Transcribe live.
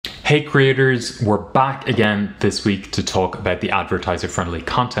Hey creators, we're back again this week to talk about the Advertiser Friendly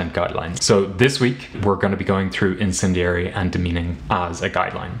Content Guidelines. So this week, we're going to be going through Incendiary and Demeaning as a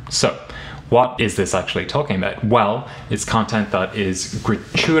guideline. So what is this actually talking about? Well, it's content that is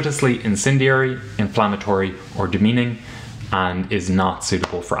gratuitously incendiary, inflammatory, or demeaning, and is not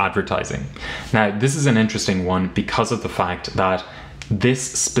suitable for advertising. Now, this is an interesting one because of the fact that this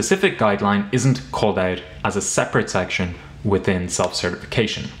specific guideline isn't called out as a separate section within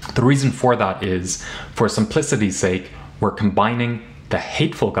self-certification. The reason for that is, for simplicity's sake, we're combining the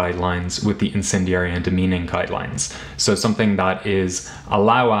hateful guidelines with the incendiary and demeaning guidelines. So something that is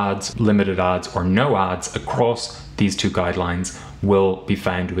allow ads, limited ads, or no ads across these two guidelines will be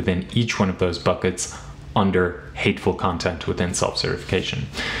found within each one of those buckets under hateful content within self-certification.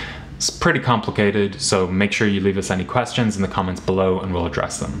 It's pretty complicated, so make sure you leave us any questions in the comments below and we'll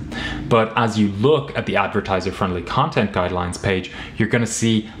address them. But as you look at the Advertiser Friendly Content Guidelines page, you're going to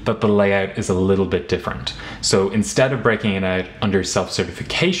see that the layout is a little bit different. So instead of breaking it out under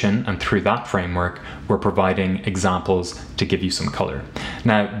self-certification and through that framework, we're providing examples to give you some color.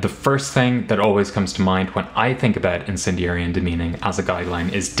 Now, the first thing that always comes to mind when I think about incendiary and demeaning as a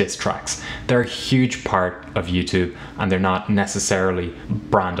guideline is diss tracks. They're a huge part of YouTube and they're not necessarily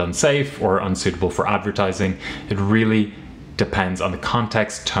brand unsafe or unsuitable for advertising. It really depends on the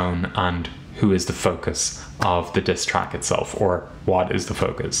context, tone, and who is the focus of the diss track itself, or what is the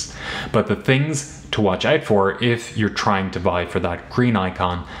focus. But the things to watch out for if you're trying to vie for that green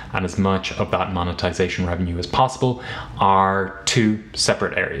icon and as much of that monetization revenue as possible are two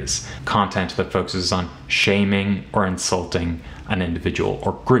separate areas. Content that focuses on shaming or insulting an individual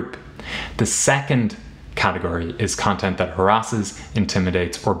or group. The second category is content that harasses,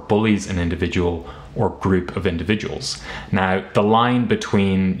 intimidates, or bullies an individual or group of individuals. Now, the line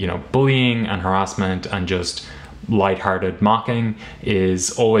between, bullying and harassment and just lighthearted mocking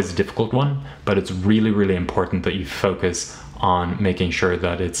is always a difficult one, but it's really, really important that you focus on making sure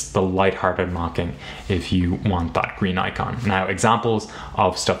that it's the lighthearted mocking if you want that green icon. Now, examples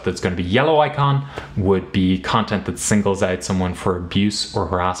of stuff that's going to be yellow icon would be content that singles out someone for abuse or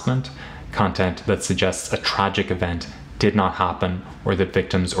harassment, content that suggests a tragic event did not happen, or that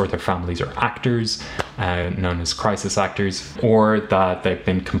victims or their families are actors, known as crisis actors, or that they've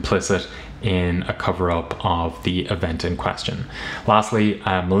been complicit in a cover-up of the event in question. Lastly,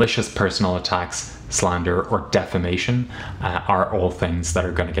 malicious personal attacks, slander, or defamation are all things that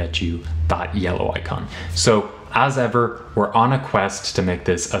are going to get you that yellow icon. So as ever, we're on a quest to make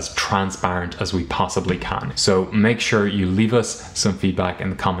this as transparent as we possibly can. So make sure you leave us some feedback in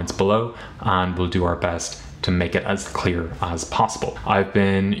the comments below and we'll do our best to make it as clear as possible. I've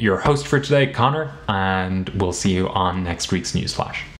been your host for today, Connor, and we'll see you on next week's Newsflash.